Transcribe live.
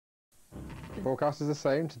Forecast is the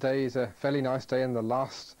same. Today is a fairly nice day and the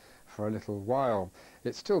last for a little while.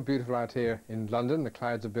 It's still beautiful out here in London. The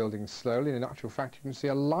clouds are building slowly, and in actual fact you can see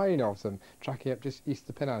a line of them tracking up just east of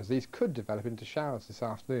the Pennines. These could develop into showers this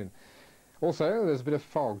afternoon. Also, there's a bit of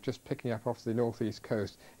fog just picking up off the northeast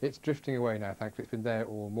coast. It's drifting away now, thankfully. It's been there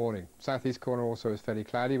all morning. Southeast corner also is fairly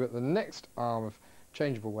cloudy, but the next arm of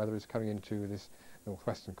changeable weather is coming into this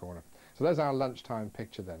northwestern corner. So there's our lunchtime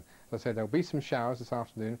picture then. As I say, there'll be some showers this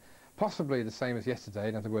afternoon, possibly the same as yesterday.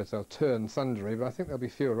 In other words, they'll turn thundery, but I think there'll be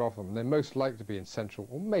fewer of them. They're most likely to be in central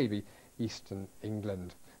or maybe eastern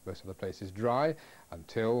England. Most of the places dry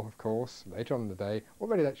until, of course, later on in the day,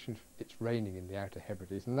 already it's raining in the Outer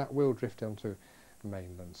Hebrides, and that will drift onto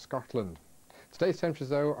mainland Scotland. Today's temperatures,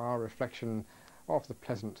 though, are a reflection of the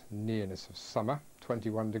pleasant nearness of summer.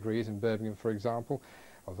 21 degrees in Birmingham, for example,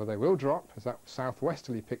 although they will drop as that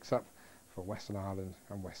southwesterly picks up for Western Ireland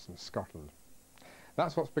and Western Scotland.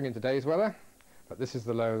 That's what's bringing today's weather, but this is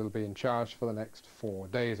the low that will be in charge for the next 4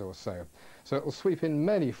 days or so. So it will sweep in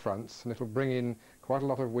many fronts, and it will bring in quite a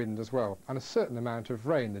lot of wind as well, and a certain amount of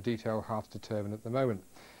rain, the detail hard to determine at the moment.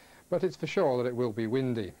 But it's for sure that it will be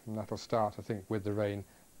windy, and that will start, I think, with the rain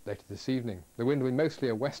later this evening. The wind will be mostly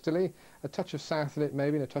a westerly, a touch of south in it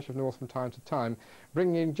maybe, and a touch of north from time to time,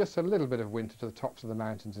 bringing in just a little bit of winter to the tops of the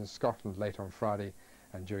mountains in Scotland later on Friday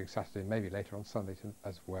and during Saturday, maybe later on Sunday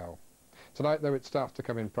as well. Tonight, though, it starts to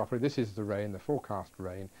come in properly. This is the rain, the forecast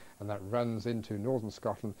rain, and that runs into northern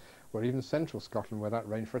Scotland, or even central Scotland, where that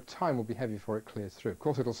rain for a time will be heavy before it clears through. Of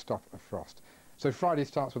course, it'll stop a frost. So Friday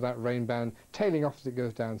starts with that rain band tailing off as it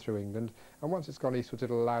goes down through England, and once it's gone eastwards,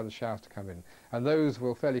 it'll allow the showers to come in. And those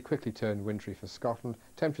will fairly quickly turn wintry for Scotland.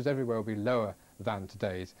 Temperatures everywhere will be lower than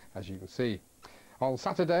today's, as you can see. On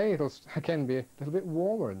Saturday, it'll again be a little bit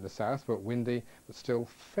warmer in the south, but windy, but still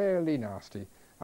fairly nasty